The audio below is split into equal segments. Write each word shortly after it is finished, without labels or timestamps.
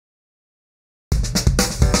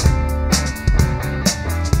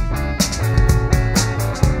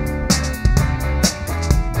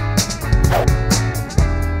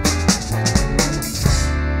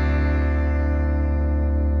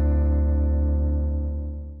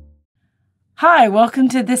Hi, welcome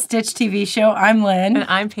to the Stitch TV show. I'm Lynn. And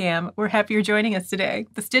I'm Pam. We're happy you're joining us today.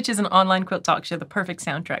 The Stitch is an online quilt talk show, the perfect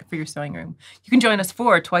soundtrack for your sewing room. You can join us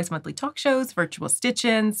for twice-monthly talk shows, virtual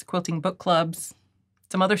stitch-ins, quilting book clubs,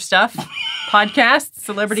 some other stuff, podcasts,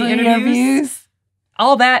 celebrity interviews.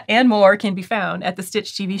 All that and more can be found at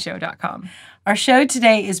thestitchtvshow.com. Our show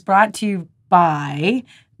today is brought to you by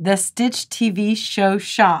the Stitch TV Show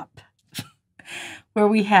Shop, where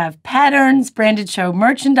we have patterns, branded show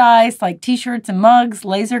merchandise like t-shirts and mugs,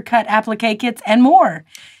 laser cut applique kits, and more.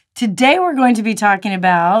 Today we're going to be talking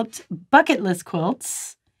about bucket list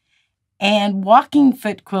quilts and walking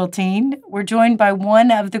foot quilting. We're joined by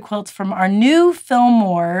one of the quilts from our new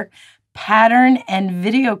Fillmore pattern and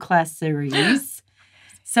video class series.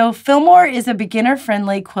 So Fillmore is a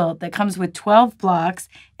beginner-friendly quilt that comes with 12 blocks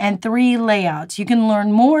and 3 layouts. You can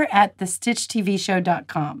learn more at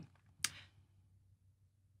thestitchtvshow.com.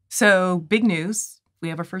 So, big news, we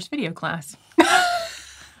have our first video class. I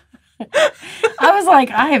was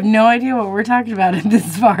like, I have no idea what we're talking about in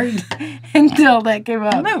this part until that came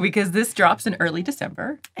up. No, because this drops in early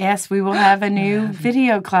December. Yes, we will have a new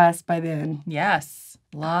video class by then. Yes,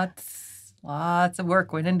 lots of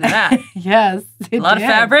work went into that. Yes. A lot of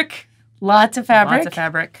fabric. Lots of fabric. Lots of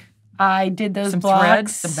fabric. I did those some blocks. Thread,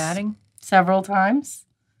 some batting. Several times.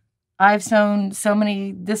 I've sewn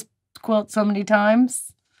this quilt so many times.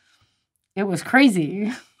 It was crazy.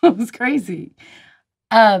 It was crazy.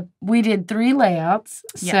 We did 3 layouts,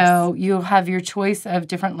 so you'll have your choice of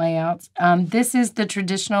different layouts. This is the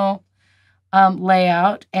traditional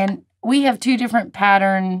layout, and we have 2 different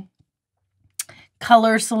pattern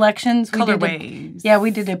color selections. Colorways.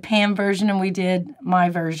 We did a Pam version, and we did my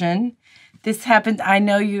version. This happened, I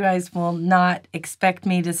know you guys will not expect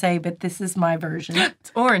me to say, but this is my version.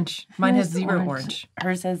 It's orange. Mine has 0 orange.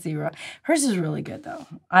 Hers has 0. Hers is really good, though.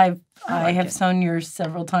 I have sewn yours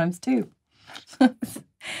several times, too.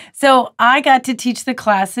 So I got to teach the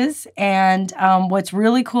classes, and what's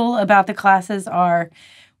really cool about the classes are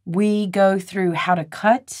we go through how to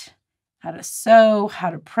cut, how to sew, how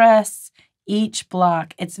to press each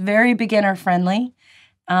block. It's very beginner-friendly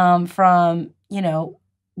from,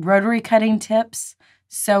 rotary cutting tips,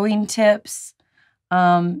 sewing tips,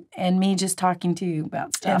 and me just talking to you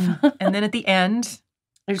about stuff. And then at the end,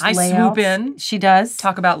 I swoop in. She does.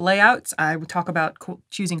 Talk about layouts. I would talk about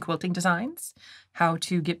choosing quilting designs, how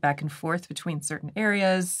to get back and forth between certain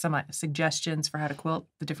areas, some suggestions for how to quilt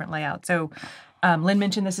the different layouts. So Lynn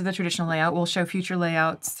mentioned this is the traditional layout. We'll show future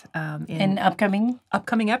layouts in upcoming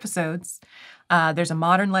episodes. There's a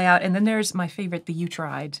modern layout, and then there's my favorite, the You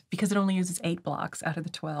Tried, because it only uses 8 blocks out of the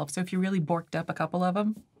 12. So if you really borked up a couple of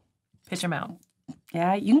them, pitch them out.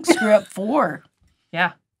 Yeah, you can screw up 4.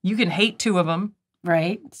 Yeah, you can hate 2 of them.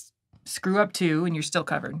 Right. Screw up 2, and you're still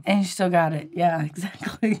covered. And you still got it. Yeah,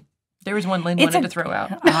 exactly. There was one Lynn wanted to throw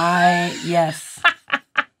out. Yes.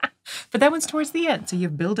 But that one's towards the end, so you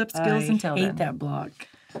have build-up skills until then. I hate that block.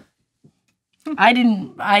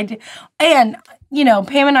 And,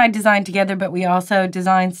 Pam and I designed together, but we also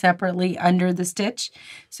designed separately under the stitch.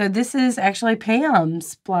 So this is actually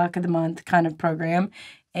Pam's block of the month kind of program.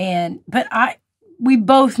 But we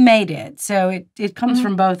both made it. So it comes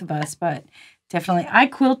from both of us, but definitely. I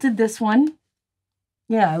quilted this one.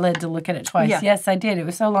 Yeah, I had to look at it twice. Yeah. Yes, I did. It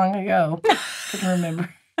was so long ago. Couldn't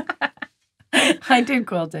remember. I did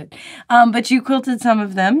quilt it. But you quilted some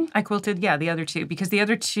of them. I quilted, the other 2, because the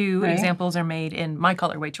other 2 examples are made in my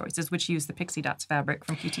colorway choices, which use the Pixie Dots fabric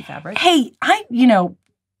from QT Fabric. Hey,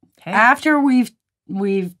 after we've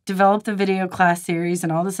developed the video class series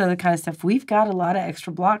and all this other kind of stuff, we've got a lot of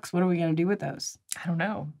extra blocks. What are we going to do with those? I don't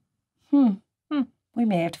know. We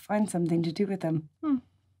may have to find something to do with them.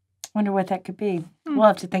 Wonder what that could be. We'll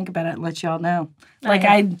have to think about it and let y'all know.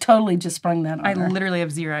 I totally just sprung that on her. I literally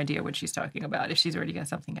have 0 idea what she's talking about, if she's already got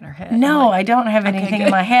something in her head. No, I don't have anything in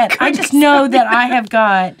my head. I just know that I have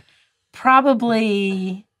got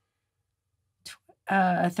probably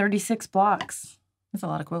 36 blocks. That's a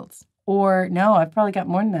lot of quilts. Or, no, I've probably got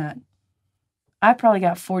more than that. I've probably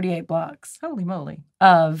got 48 blocks. Holy moly.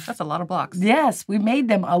 That's a lot of blocks. Yes, we made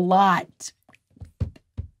them a lot.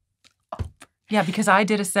 Yeah, because I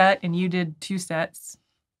did a set and you did 2 sets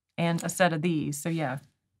and a set of these. So, yeah.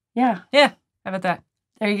 Yeah. Yeah. How about that?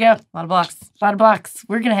 There you go. A lot of blocks. A lot of blocks.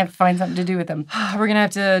 We're going to have to find something to do with them. We're going to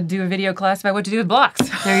have to do a video class about what to do with blocks.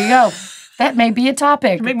 There you go. That may be a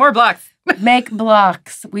topic. Make more blocks. Make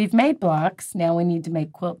blocks. We've made blocks. Now we need to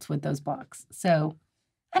make quilts with those blocks. So,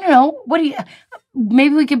 I don't know.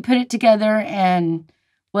 Maybe we could put it together and...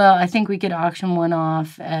 Well, I think we could auction one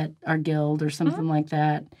off at our guild or something like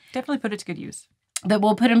that. Definitely put it to good use. That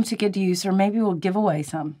we'll put them to good use, or maybe we'll give away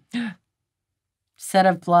some. set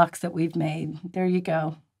of blocks that we've made. There you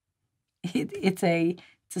go. It's a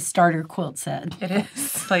starter quilt set. It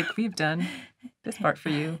is. Like, we've done this part for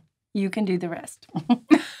you. You can do the rest.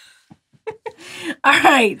 All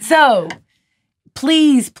right. So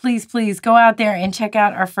please, please, please go out there and check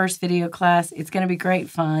out our first video class. It's going to be great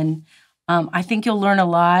fun. I think you'll learn a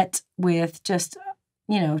lot with just,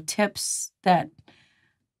 tips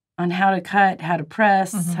on how to cut, how to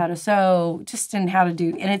press, how to sew, just in how to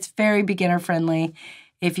do. And it's very beginner friendly.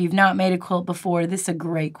 If you've not made a quilt before, this is a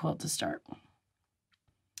great quilt to start.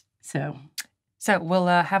 So we'll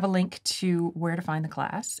have a link to where to find the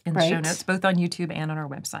class in the show notes, both on YouTube and on our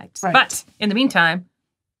website. Right. But in the meantime,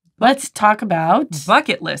 let's talk about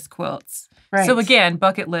bucket list quilts. Right. So again,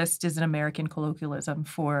 bucket list is an American colloquialism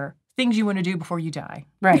for things you want to do before you die.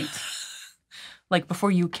 Right. Like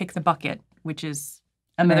before you kick the bucket, which is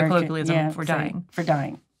American, another colloquialism for dying. For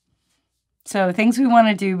dying. So things we want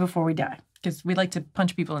to do before we die. Because we like to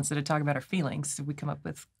punch people instead of talk about our feelings. So we come up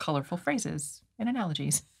with colorful phrases and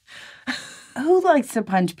analogies. Who likes to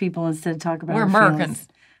punch people instead of talk about We're our Americans. Feelings?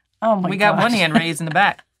 Oh, my God. We got one hand raised in the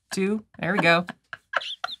back. 2. There we go.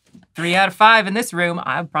 3 out of 5 in this room.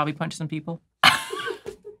 I'll probably punch some people.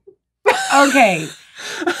 Okay.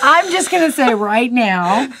 I'm just going to say right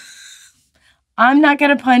now, I'm not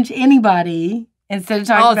going to punch anybody instead of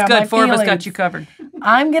talking about my feelings. Oh, it's good. 4 of us got you covered.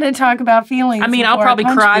 I'm going to talk about feelings. I mean, I'll probably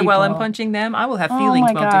cry people. while I'm punching them. I will have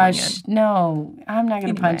feelings while doing it. No, I'm not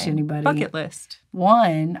going to punch anybody. Bucket list.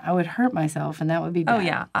 1, I would hurt myself, and that would be bad. Oh,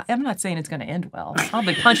 yeah. I'm not saying it's going to end well. I'll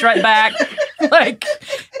be punched right back. Like,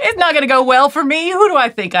 it's not going to go well for me. Who do I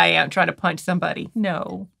think I am trying to punch somebody?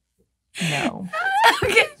 No.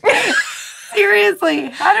 Okay. Seriously,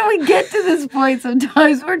 how do we get to this point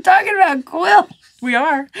sometimes? We're talking about quilts. We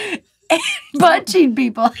are. And punching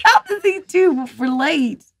people. How does these two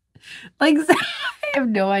relate? Like, I have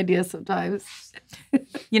no idea sometimes.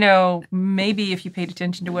 Maybe if you paid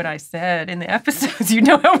attention to what I said in the episodes, you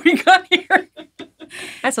know how we got here.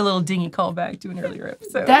 That's a little dingy callback to an earlier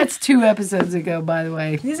episode. That's 2 episodes ago, by the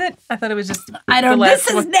way. Is it? I thought it was just I don't know. This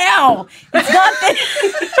is now. It's not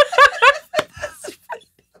this.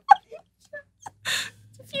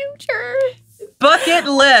 Future. Bucket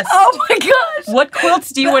list. Oh, my gosh. What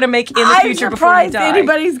quilts do you want to make in the future before you die? I'm surprised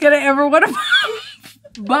anybody's going to ever want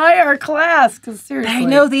to buy our class, because seriously. I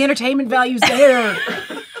know the entertainment value's there.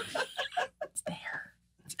 It's there.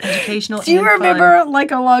 It's educational. Do you and remember, fun.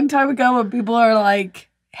 like, a long time ago when people are like,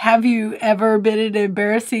 have you ever been in an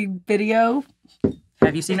embarrassing video?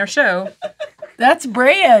 Have you seen our show? That's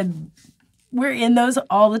brand. We're in those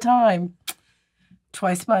all the time.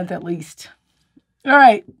 Twice a month at least. All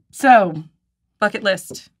right. So. Bucket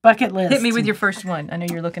list. Bucket list. Hit me with your first one. I know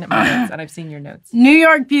you're looking at my notes, and I've seen your notes. New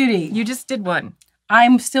York Beauty. You just did one.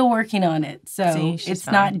 I'm still working on it, so See, it's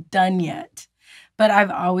not done yet. But I've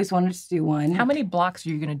always wanted to do one. How many blocks are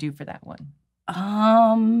you going to do for that one?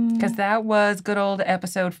 Because that was good old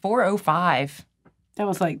episode 405. That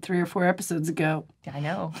was like 3 or 4 episodes ago. I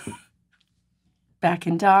know. Back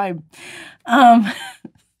in time. I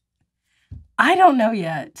don't know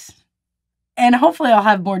yet. And hopefully I'll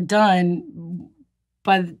have more done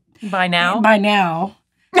by now.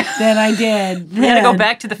 Than I did. We're going to go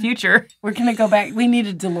back to the future. We're going to go back. We need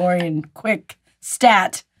a DeLorean. Quick.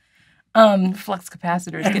 Stat. Flux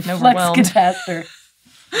capacitor is getting overwhelmed. Flux capacitor.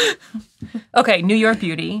 Okay, New York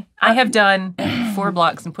Beauty. I have done 4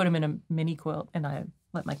 blocks and put them in a mini quilt, and I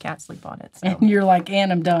let my cat sleep on it. So. And you're like,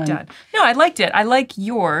 and I'm done. No, I liked it. I like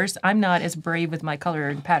yours. I'm not as brave with my color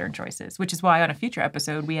and pattern choices, which is why on a future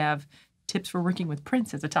episode we have tips for working with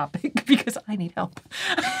prints as a topic, because I need help.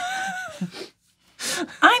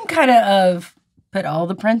 I'm kind of put all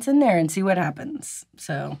the prints in there and see what happens.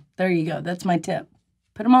 So there you go. That's my tip.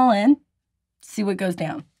 Put them all in, see what goes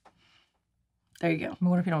down. There you go.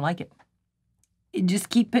 What if you don't like it? You just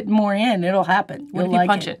keep putting more in. It'll happen. What if you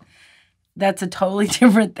punch it? That's a totally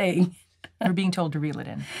different thing. We're being told to reel it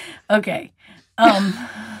in. Okay.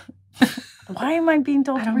 Why am I being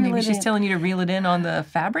told to reel it in? Maybe she's telling you to reel it in on the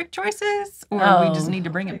fabric choices? Or we just need to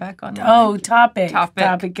bring it back on? Topic.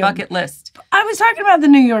 Bucket list. I was talking about the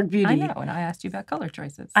New York Beauty. I know, and I asked you about color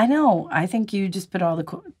choices. I know. I think you just put all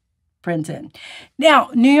the prints in. Now,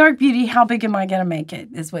 New York Beauty, how big am I going to make it,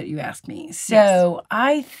 is what you asked me. So yes.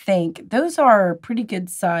 I think those are pretty good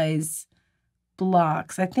size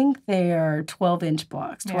blocks. I think they are 12-inch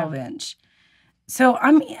blocks, 12-inch. So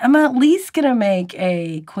I'm at least going to make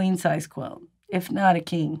a queen size quilt, if not a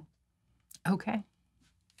king. Okay.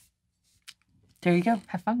 There you go.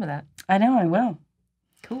 Have fun with that. I know I will.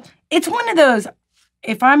 Cool. It's one of those,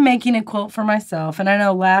 if I'm making a quilt for myself, and I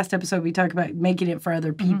know last episode we talked about making it for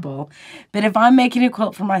other people, but if I'm making a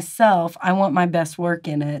quilt for myself, I want my best work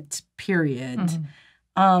in it, period.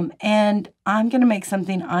 And I'm going to make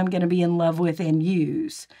something I'm going to be in love with and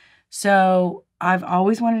use. So I've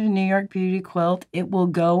always wanted a New York Beauty quilt. It will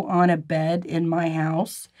go on a bed in my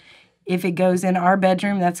house. If it goes in our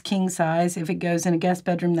bedroom, that's king size. If it goes in a guest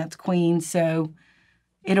bedroom, that's queen. So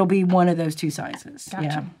it'll be one of those two sizes. Gotcha.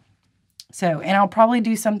 Yeah. So, and I'll probably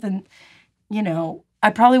do something, I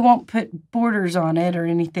probably won't put borders on it or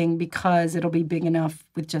anything because it'll be big enough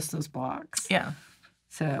with just those blocks. Yeah.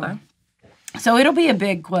 So it'll be a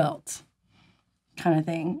big quilt kind of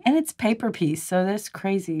thing. And it's paper piece, so that's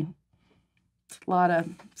crazy. It's a lot of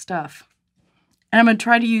stuff. And I'm going to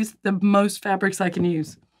try to use the most fabrics I can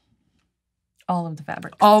use. All of the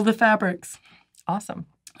fabrics. All the fabrics. Awesome.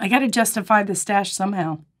 I got to justify the stash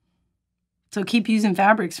somehow. So keep using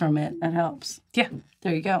fabrics from it. That helps. Yeah.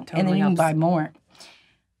 There you go. Totally and then you helps. can buy more.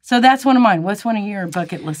 So that's one of mine. What's one of your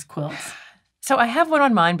bucket list quilts? So I have one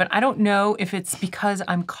on mine, but I don't know if it's because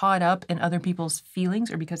I'm caught up in other people's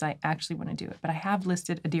feelings or because I actually want to do it. But I have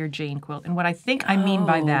listed a Dear Jane quilt. And what I think I mean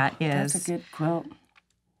by that is... That's a good quilt.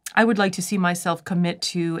 I would like to see myself commit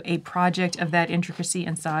to a project of that intricacy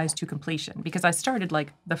and size to completion because I started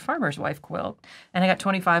like the farmer's wife quilt and I got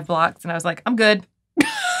 25 blocks and I was like, I'm good.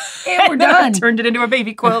 And we're done. I turned it into a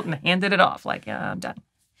baby quilt and handed it off like, yeah, I'm done.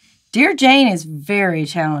 Dear Jane is very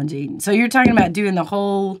challenging. So you're talking about doing the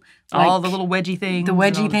whole... all the little wedgie things. The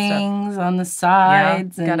wedgie things on the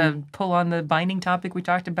sides. Yeah, got to pull on the binding topic we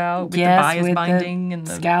talked about with the yes, bias with binding and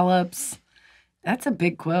the scallops. That's a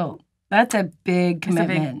big quilt. That's a big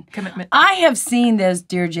commitment. It's a big commitment. I have seen those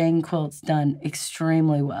Dear Jane quilts done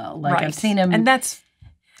extremely well. Like right. I've seen them. And that's,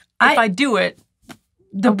 if I do it.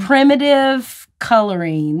 The primitive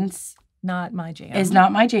colorings. Not my jam. Is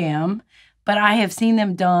not my jam. But I have seen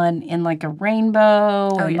them done in like a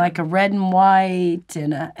rainbow and like a red and white.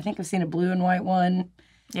 And I think I've seen a blue and white one.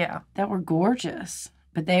 Yeah. That were gorgeous.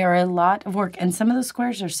 But they are a lot of work. And some of the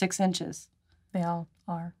squares are 6 inches. They all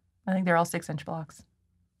are. I think they're all 6-inch blocks.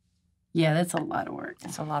 Yeah, that's a lot of work.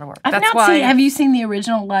 It's a lot of work. Have you seen the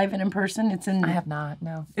original live and in person? It's in. I have not.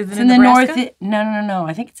 No. Is it in Nebraska? the north? No.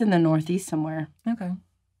 I think it's in the Northeast somewhere. Okay.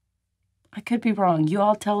 I could be wrong. You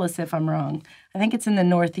all tell us if I'm wrong. I think it's in the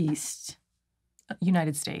Northeast.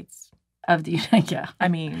 United States. Of the yeah. I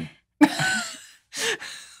mean.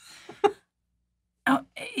 Oh,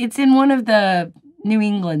 it's in one of the New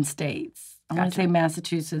England states. I want to say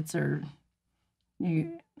Massachusetts or.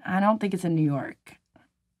 I don't think it's in New York.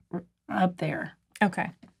 Up there.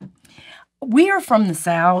 Okay. We are from the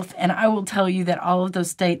South, and I will tell you that all of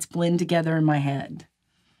those states blend together in my head.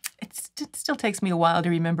 It still takes me a while to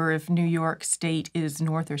remember if New York State is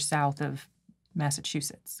north or south of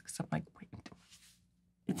Massachusetts. So I'm like, wait.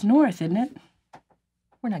 It's north, isn't it?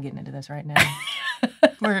 We're not getting into this right now.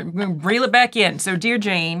 We're going to reel it back in. So, Dear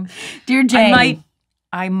Jane. Dear Jane.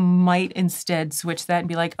 I might instead switch that and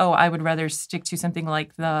be like, I would rather stick to something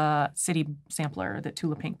like the City Sampler that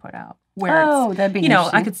Tula Pink put out. Where that'd be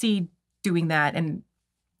interesting. I could see doing that and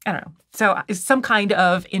I don't know. So it's some kind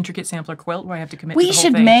of intricate sampler quilt where I have to commit to the whole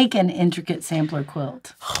thing. We should make an intricate sampler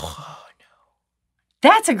quilt. Oh, no.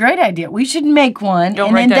 That's a great idea. We should make one. Don't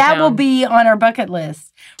and write then that that will down. be on our bucket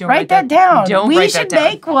list. Don't write that down. Don't we write should that down.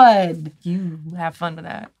 make one. You have fun with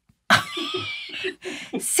that.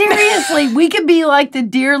 Seriously, we could be like the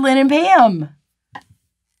Dear Lynn and Pam.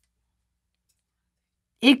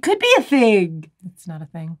 It could be a thing. It's not a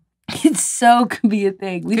thing. It so could be a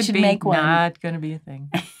thing. We should make one. Not going to be a thing.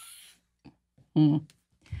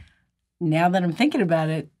 Now that I'm thinking about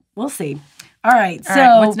it, we'll see. All right. All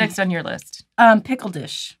right, what's next on your list? Pickle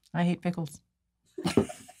dish. I hate pickles.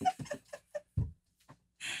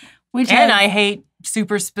 I hate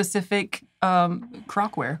super specific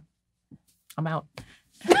crockware. I'm out.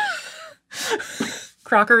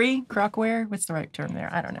 Crockware? What's the right term there?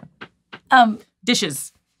 I don't know.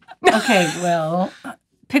 Dishes. Okay, well,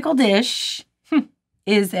 pickle dish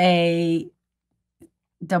is a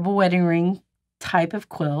double wedding ring type of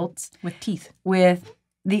quilt. With teeth. With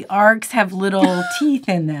the arcs have little teeth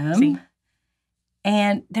in them. See?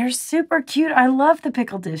 And they're super cute. I love the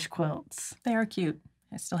pickle dish quilts. They are cute.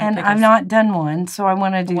 I still hate and pickles. I've not done one, so I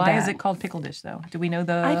want to do that. Why is it called pickle dish, though? Do we know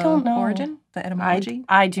the I don't know. origin? The etymology?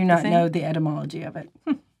 I do not know the etymology of it.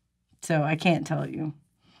 So I can't tell you.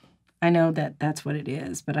 I know that that's what it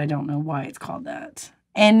is, but I don't know why it's called that.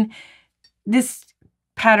 And this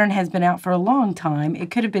pattern has been out for a long time.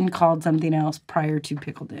 It could have been called something else prior to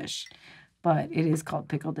pickle dish, but it is called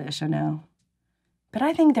pickle dish, I know. But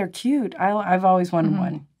I think they're cute. I've always wanted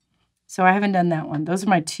one. So I haven't done that one. Those are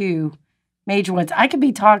my two major ones. I could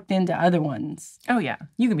be talked into other ones. Oh, yeah.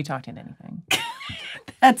 You can be talked into anything.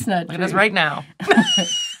 That's not Look true. at us right now.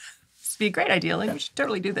 This would be a great idea. Like, we should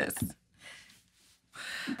totally do this.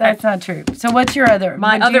 That's not true. So what's your other?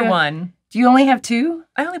 My other one. Do you only have 2?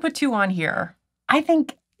 I only put 2 on here. I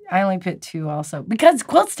think I only put 2 also because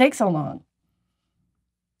quilts take so long.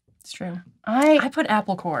 It's true. I put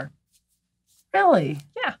apple core. Really?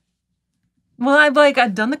 Yeah. Well,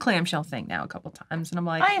 I've done the clamshell thing now a couple times, and I'm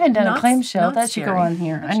like, I haven't done a clamshell. That should scary. go on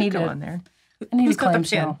here. I need to go on there. I need Who's a got the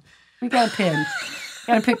clamshell. pin? We got a pin.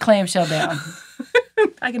 Got to put clamshell down.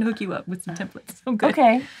 I can hook you up with some templates. I'm good.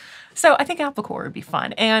 Okay. So I think apple core would be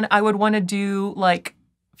fun, and I would want to do like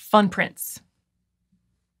fun prints.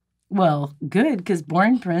 Well, good because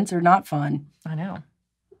boring prints are not fun. I know.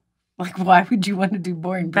 Like, why would you want to do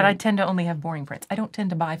boring prints? But I tend to only have boring prints. I don't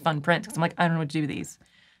tend to buy fun prints because I'm like, I don't know what to do with these.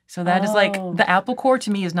 So that is like, the apple core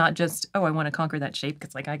to me is not just, oh, I want to conquer that shape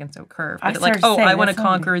because like I can sew curve. But like, oh, I want to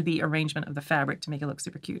conquer the arrangement of the fabric to make it look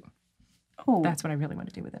super cute. Oh. That's what I really want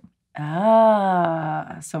to do with it.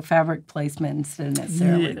 Ah, so fabric placement instead of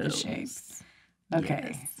necessarily the shape.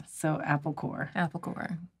 Okay, so apple core. Apple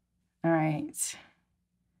core. All right.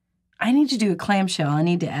 I need to do a clamshell. I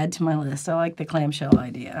need to add to my list. I like the clamshell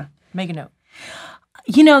idea. Make a note.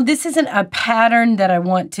 You know, this isn't a pattern that I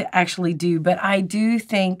want to actually do, but I do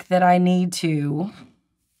think that I need to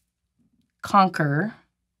conquer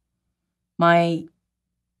my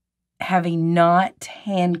having not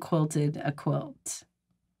hand quilted a quilt.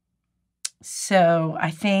 So I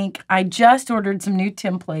think I just ordered some new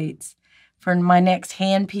templates for my next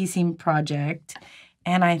hand piecing project,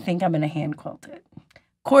 and I think I'm going to hand quilt it.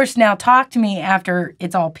 Of course, now talk to me after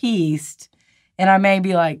it's all pieced, and I may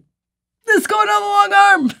be like, this is going on the long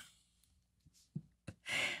arm.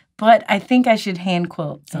 But I think I should hand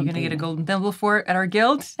quilt something. Are you going to get a golden thimble for it at our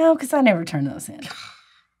guild? No, because I never turn those in.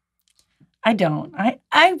 I don't.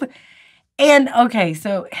 And okay,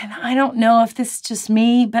 so, and I don't know if this is just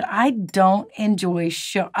me, but I don't enjoy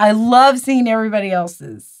I love seeing everybody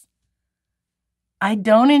else's. I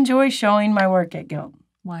don't enjoy showing my work at guild.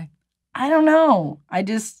 Why? I don't know. I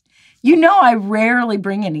just, I rarely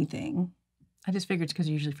bring anything. I just figured it's because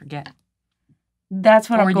you usually forget. That's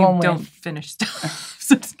what I'm going with. Or you don't finish stuff.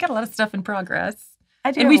 So it's got a lot of stuff in progress.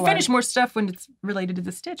 I do. And we finish more stuff when it's related to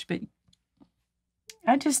the stitch, but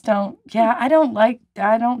I just don't. Yeah, I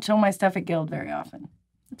don't show my stuff at guild very often.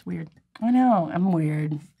 That's weird. I know. I'm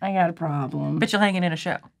weird. I got a problem. But you'll hang it in a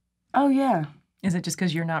show. Oh, yeah. Is it just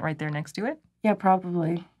because you're not right there next to it? Yeah,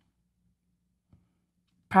 probably.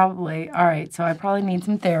 Probably. All right, so I probably need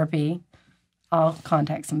some therapy. I'll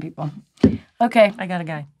contact some people. Okay. I got a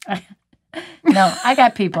guy. No, I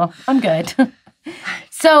got people. I'm good.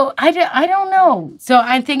 So I don't know. So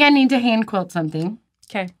I think I need to hand quilt something.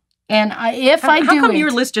 Okay. And how come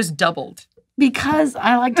your list just doubled? Because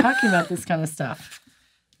I like talking about this kind of stuff.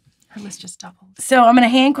 Her list just doubled. So I'm going to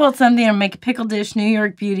hand quilt something and make a pickle dish, New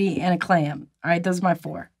York Beauty, and a clam. All right, those are my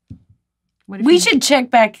 4. We should check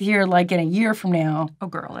back here like in a year from now. Oh,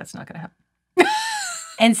 girl, that's not going to happen.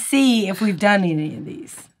 And see if we've done any of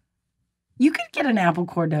these. You could get an apple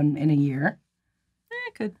core done in a year. I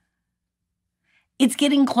could. It's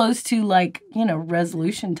getting close to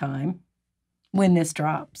resolution time when this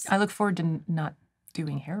drops. I look forward to not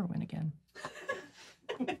doing heroin again.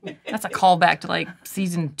 That's a callback to like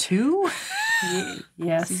season 2?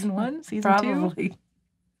 Yes. Season 1? Season 2? Probably.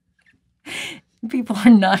 People are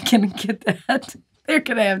not going to get that. They're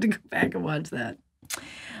going to have to go back and watch that.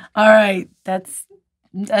 All right. That's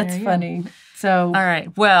funny. So. All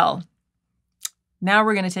right. Well, now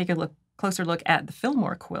we're going to take a closer look at the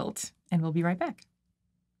Fillmore quilt, and we'll be right back.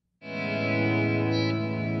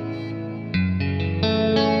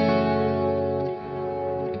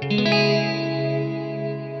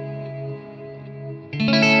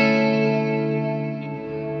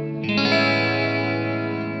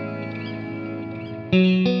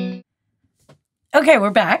 Okay,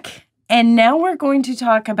 we're back. And now we're going to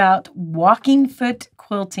talk about walking foot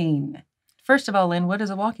quilting. First of all, Lynn, what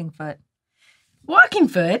is a walking foot? Walking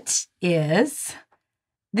foot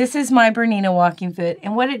this is my Bernina walking foot.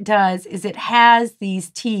 And what it does is it has these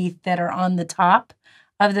teeth that are on the top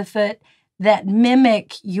of the foot that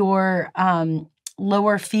mimic your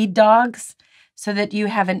lower feed dogs so that you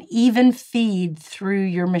have an even feed through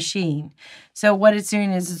your machine. So what it's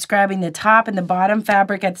doing is it's grabbing the top and the bottom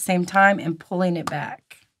fabric at the same time and pulling it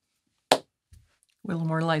back. We'll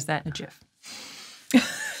immortalize that in a GIF.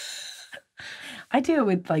 I do it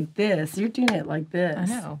with like this. You're doing it like this. I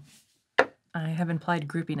know. I have implied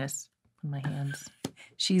groupiness on my hands.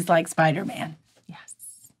 She's like Spider-Man. Yes.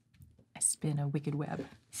 I spin a wicked web.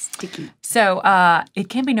 Sticky. So it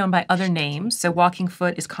can be known by other names. So walking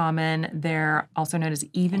foot is common. They're also known as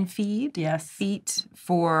even feed. Yes. Feet.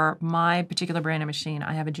 For my particular brand of machine,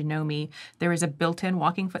 I have a Janome. There is a built-in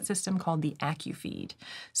walking foot system called the AccuFeed.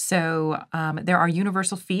 So there are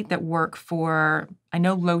universal feet that work for, I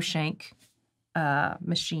know, low shank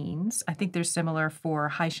machines. I think they're similar for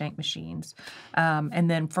high shank machines. And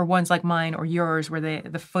then for ones like mine or yours where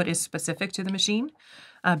the foot is specific to the machine,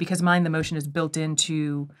 because mine, the motion is built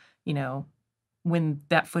into, when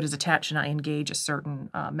that foot is attached and I engage a certain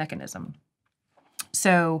mechanism.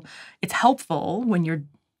 So it's helpful when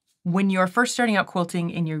you're first starting out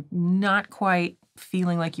quilting and you're not quite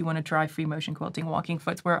feeling like you want to try free motion quilting. Walking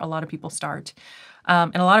foot's where a lot of people start.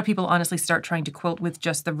 And a lot of people honestly start trying to quilt with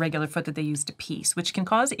just the regular foot that they use to piece, which can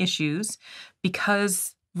cause issues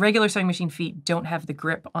because regular sewing machine feet don't have the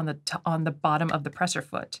grip on the bottom of the presser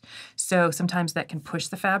foot. So sometimes that can push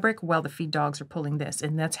the fabric while the feed dogs are pulling this.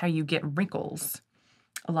 And that's how you get wrinkles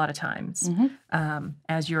a lot of times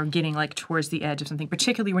as you're getting like towards the edge of something,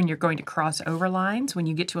 particularly when you're going to cross over lines, when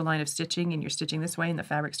you get to a line of stitching and you're stitching this way and the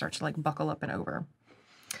fabric starts to like buckle up and over.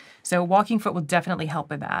 So walking foot will definitely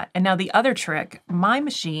help with that. And now the other trick, my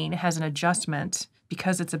machine has an adjustment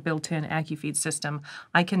because it's a built-in AccuFeed system.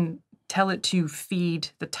 I can tell it to feed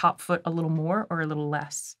the top foot a little more or a little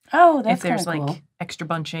less. Oh, that's if there's cool. like extra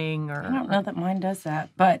bunching or. I don't know that mine does that,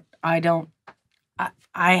 but I don't.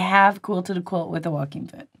 I have quilted a quilt with a walking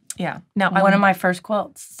foot. Yeah. Now one of my first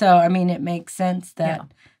quilts. So I mean, it makes sense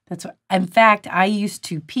that that's what. In fact, I used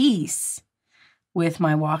to piece with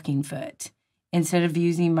my walking foot instead of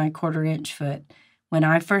using my 1/4 inch foot. When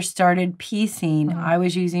I first started piecing, I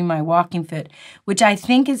was using my walking foot, which I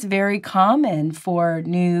think is very common for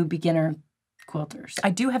new beginner quilters.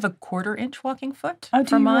 I do have a 1/4 inch walking foot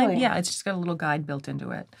for mine. Really? Yeah, it's just got a little guide built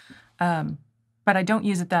into it. But I don't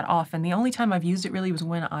use it that often. The only time I've used it really was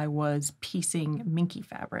when I was piecing minky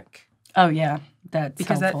fabric. Oh, yeah. That's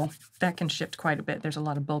helpful. Because that can shift quite a bit. There's a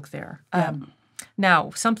lot of bulk there. Yeah. Now,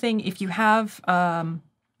 if you have not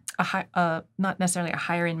necessarily a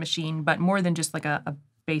higher end machine, but more than just like a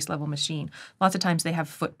base level machine, lots of times they have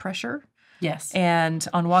foot pressure. Yes. And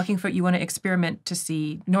on walking foot, you want to experiment to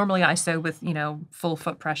see. Normally, I sew with full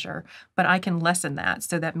foot pressure, but I can lessen that.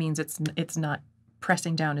 So that means it's not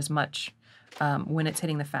pressing down as much when it's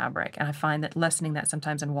hitting the fabric. And I find that lessening that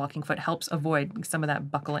sometimes in walking foot helps avoid some of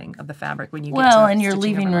that buckling of the fabric when you get to and you're stitching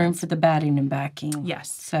leaving over room lines. for the batting and backing.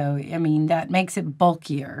 Yes. So I mean that makes it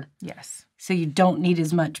bulkier. Yes. So you don't need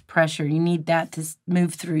as much pressure. You need that to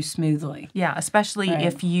move through smoothly. Yeah, especially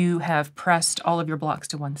if you have pressed all of your blocks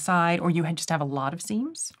to one side or you just have a lot of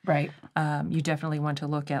seams. Right. You definitely want to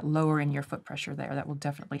look at lowering your foot pressure there. That will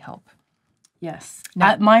definitely help. Yes.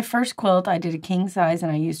 My first quilt, I did a king size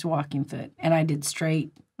and I used a walking foot. And I did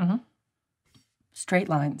straight lines.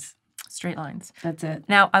 Straight lines. That's it.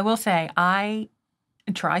 Now, I will say, I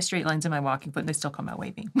try straight lines in my walking foot and they still come out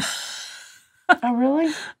wavy. Oh,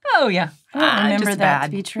 really? Oh, yeah. I don't remember that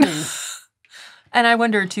to be true. And I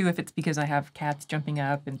wonder, too, if it's because I have cats jumping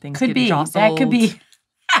up and things Could get jostled. That could be.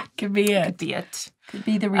 Could be it. Could be it. Could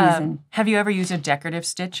be the reason. Have you ever used a decorative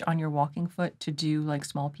stitch on your walking foot to do, like,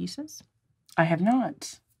 small pieces? I have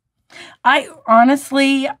not. I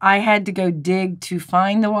had to go dig to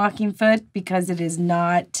find the walking foot because it is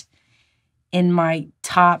not in my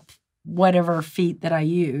top whatever feet that I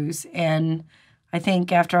use. And I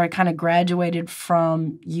think after I kind of graduated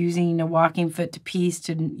from using a walking foot to piece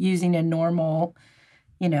to using a normal,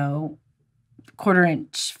 1/4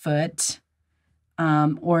 inch foot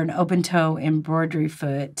or an open toe embroidery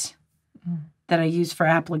foot that I use for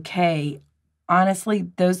applique,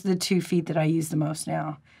 honestly, those are the 2 feet that I use the most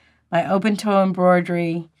now. My open toe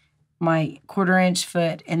embroidery, my 1/4 inch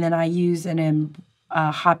foot, and then I use an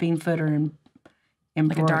hopping foot or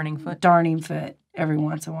like a darning foot? Darning foot every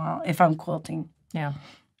once in a while if I'm quilting. Yeah.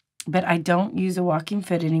 But I don't use a walking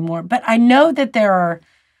foot anymore. But I know that there are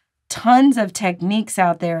tons of techniques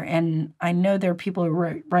out there, and I know there are people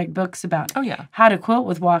who write books about how to quilt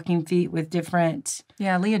with walking feet with different...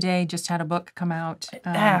 Yeah, Leah Day just had a book come out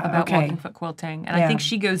about walking foot quilting, and I think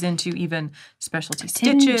she goes into even specialty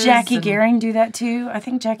stitches. Didn't Jackie Gehring do that too? I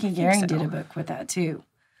think Jackie Gehring did a book with that too,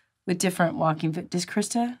 with different walking foot. Does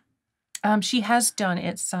Krista? She has done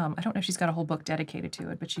it some. I don't know if she's got a whole book dedicated to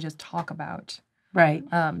it, but she does talk about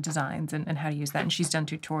designs and how to use that. And she's done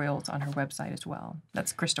tutorials on her website as well.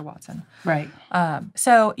 That's Krista Watson. Right.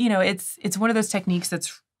 So, it's one of those techniques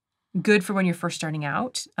that's good for when you're first starting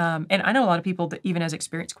out. And I know a lot of people that even as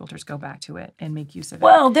experienced quilters go back to it and make use of it.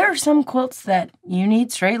 Well, there are some quilts that you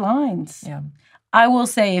need straight lines. Yeah. I will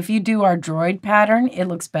say if you do our droid pattern, it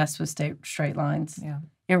looks best with straight lines. Yeah.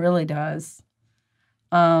 It really does.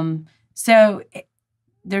 So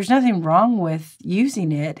there's nothing wrong with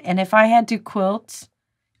using it. And if I had to quilt,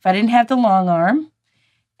 if I didn't have the long arm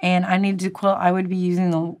and I needed to quilt, I would be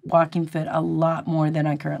using the walking foot a lot more than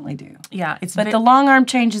I currently do. Yeah, but the long arm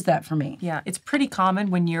changes that for me. Yeah, it's pretty common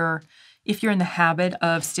if you're in the habit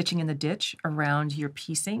of stitching in the ditch around your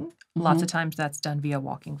piecing. Lots of times that's done via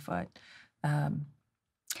walking foot.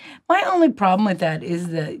 My only problem with that is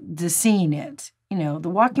the seeing it. You know, the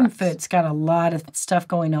walking foot's got a lot of stuff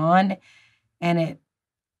going on, and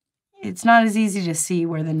it's not as easy to see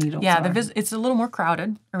where the needles are. Yeah, it's a little more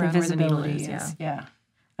crowded around where the needle is. Yeah,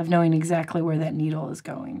 of knowing exactly where that needle is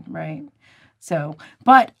going, right? So,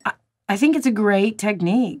 but I think it's a great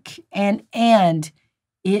technique, and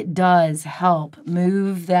it does help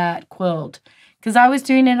move that quilt. Because I was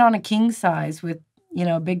doing it on a king size with,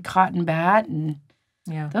 a big cotton bat, and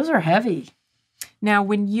those are heavy. Now,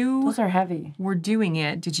 when those are heavy. were doing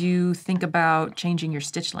it, did you think about changing your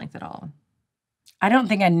stitch length at all? I don't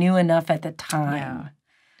think I knew enough at the time. Yeah.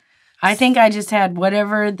 I think I just had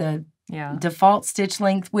whatever the default stitch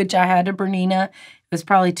length, which I had a Bernina, was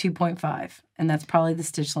probably 2.5. And that's probably the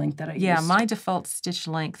stitch length that I used. Yeah, my default stitch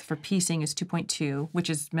length for piecing is 2.2,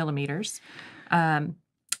 which is millimeters. And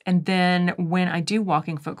then when I do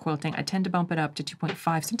walking foot quilting, I tend to bump it up to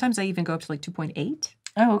 2.5. Sometimes I even go up to like 2.8.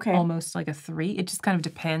 Oh, okay. Almost like a 3. It just kind of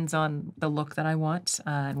depends on the look that I want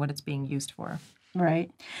and what it's being used for.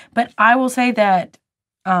 Right. But I will say that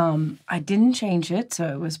I didn't change it, so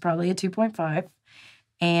it was probably a 2.5.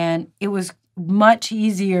 And it was much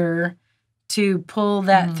easier to pull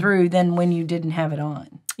that through than when you didn't have it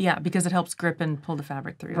on. Yeah, because it helps grip and pull the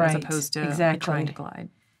fabric through as opposed to trying to glide.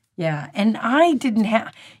 Yeah, and I didn't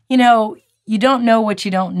have, you don't know what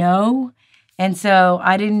you don't know. And so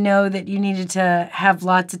I didn't know that you needed to have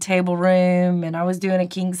lots of table room, and I was doing a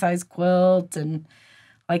king-size quilt, and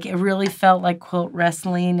it really felt like quilt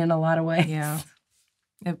wrestling in a lot of ways. Yeah.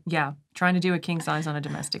 Yeah, trying to do a king size on a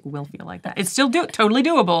domestic will feel like that. It's still totally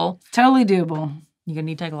doable. Totally doable. You're going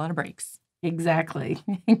to need to take a lot of breaks. Exactly.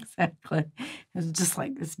 Exactly. It was just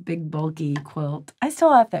like this big, bulky quilt. I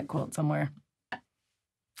still have that quilt somewhere.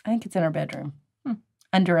 I think it's in our bedroom,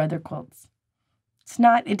 under other quilts.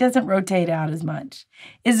 It doesn't rotate out as much.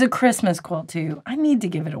 It's a Christmas quilt, too. I need to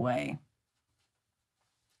give it away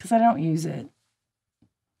because I don't use it.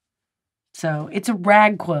 So it's a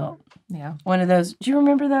rag quilt. Yeah. One of those. Do you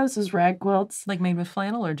remember those rag quilts? Like made with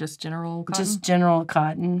flannel or just general cotton? Just general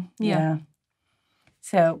cotton. Yeah.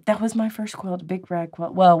 So that was my first quilt, a big rag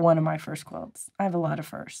quilt. Well, one of my first quilts. I have a lot of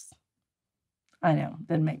firsts. I know.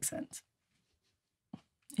 That makes sense.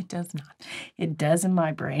 It does not. It does in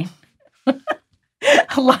my brain.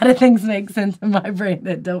 A lot of things make sense in my brain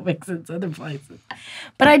that don't make sense other places.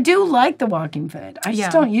 But I do like the walking foot. I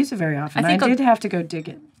just don't use it very often. I did have to go dig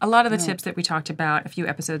it. A lot of the tips that we talked about a few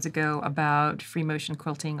episodes ago about free motion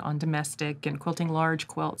quilting on domestic and quilting large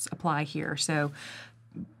quilts apply here. So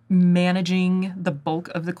managing the bulk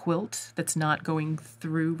of the quilt that's not going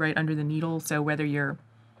through right under the needle. So whether you're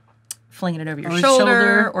flinging it over your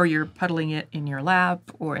shoulder or you're puddling it in your lap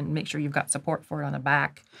and make sure you've got support for it on the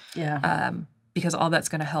back. Yeah. Because all that's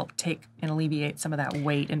going to help take and alleviate some of that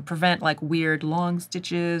weight and prevent weird long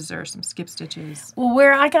stitches or some skip stitches. Well,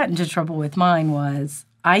 where I got into trouble with mine was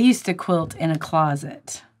I used to quilt in a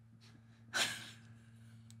closet. This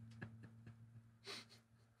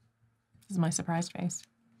is my surprise face.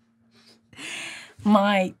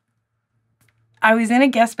 I was in a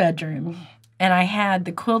guest bedroom, and I had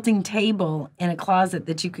the quilting table in a closet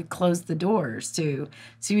that you could close the doors to.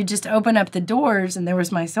 So you just open up the doors, and there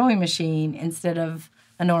was my sewing machine instead of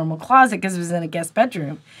a normal closet because it was in a guest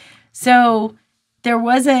bedroom. So there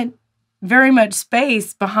wasn't very much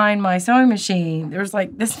space behind my sewing machine. There was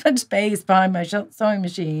this much space behind my sewing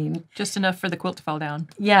machine. Just enough for the quilt to fall down.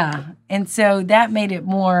 Yeah. And so that made it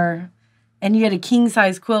more, and you had a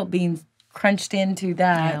king-size quilt being crunched into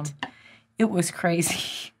that. Yeah. It was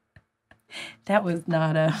crazy. That was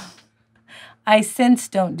not I since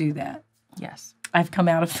don't do that. Yes. I've come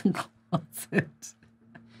out of the closet.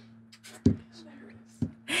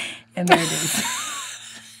 And there it is.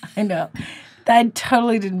 I know. I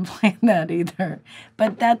totally didn't plan that either.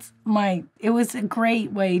 But it was a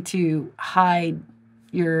great way to hide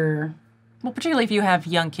your... Well, particularly if you have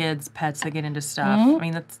young kids, pets that get into stuff. I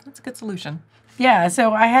mean, that's a good solution. Yeah,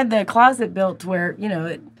 so I had the closet built where,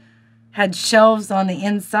 it had shelves on the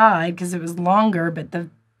inside because it was longer, but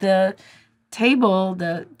the table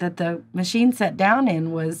that the machine sat down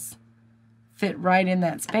in fit right in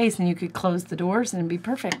that space, and you could close the doors and it'd be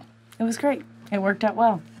perfect. It was great. It worked out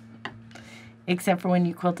well. except for when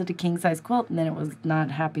you quilted a king-size quilt, and then it was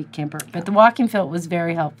not happy camper. But the walking fill was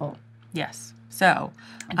very helpful. Yes. So,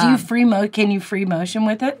 Do you can you free motion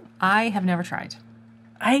with it? I have never tried.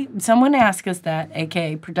 Someone asked us that,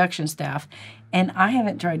 aka production staff, and I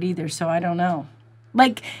haven't tried either, so I don't know.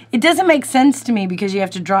 Like, it doesn't make sense to me because you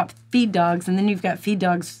have to drop feed dogs, and then you've got feed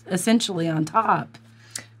dogs essentially on top.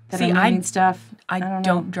 See, Stuff. I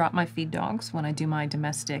don't drop my feed dogs when I do my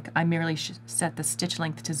domestic. I merely set the stitch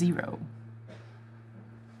length to 0.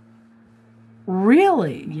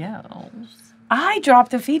 Really? Yes. I drop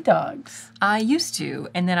the feed dogs. I used to,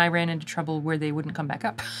 and then I ran into trouble where they wouldn't come back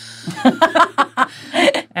up.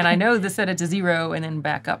 And I know the set it to 0 and then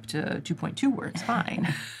back up to 2.2 works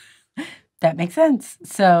fine. That makes sense.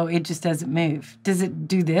 So it just doesn't move. Does it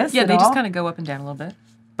do this? Yeah, they just kind of go up and down a little bit,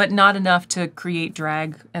 but not enough to create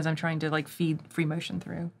drag as I'm trying to like feed free motion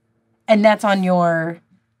through. And that's on your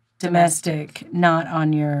domestic. Not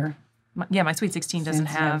on your... My Sweet 16 doesn't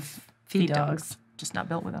have feed dogs. Just not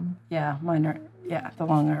built with them. Yeah, mine are... Yeah, the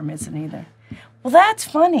long arm isn't either. Well, that's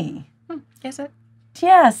funny. Is it?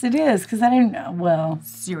 Yes, it is, because I didn't know. Well...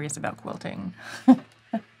 Serious about quilting.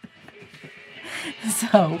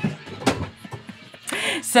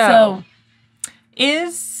 So,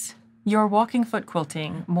 is your walking foot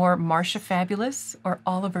quilting more Marcia Fabulous or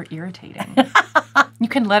Oliver irritating? You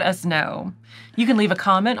can let us know. You can leave a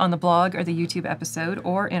comment on the blog or the YouTube episode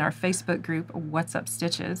or in our Facebook group, What's Up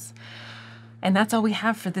Stitches. And that's all we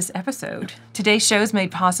have for this episode. Today's show is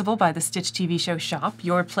made possible by the Stitch TV Show Shop,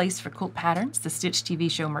 your place for quilt patterns, the Stitch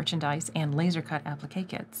TV Show merchandise, and laser cut applique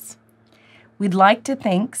kits. We'd like to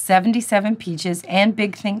thank 77 Peaches and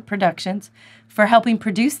Big Think Productions for helping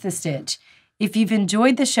produce The Stitch. If you've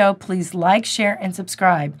enjoyed the show, please like, share, and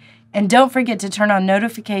subscribe. And don't forget to turn on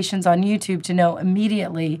notifications on YouTube to know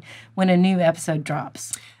immediately when a new episode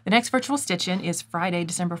drops. The next virtual stitch-in is Friday,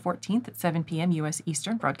 December 14th at 7 p.m. U.S.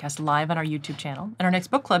 Eastern, broadcast live on our YouTube channel. And our next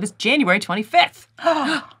book club is January 25th.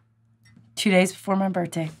 2 days before my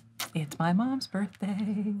birthday. It's my mom's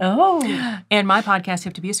birthday. Oh. And my podcast,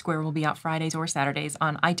 Hip to Be a Square, will be out Fridays or Saturdays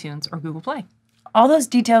on iTunes or Google Play. All those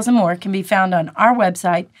details and more can be found on our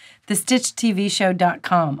website,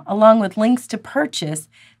 thestitchtvshow.com, along with links to purchase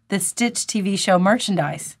the Stitch TV Show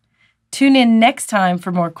merchandise. Tune in next time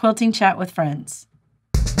for more Quilting Chat with Friends.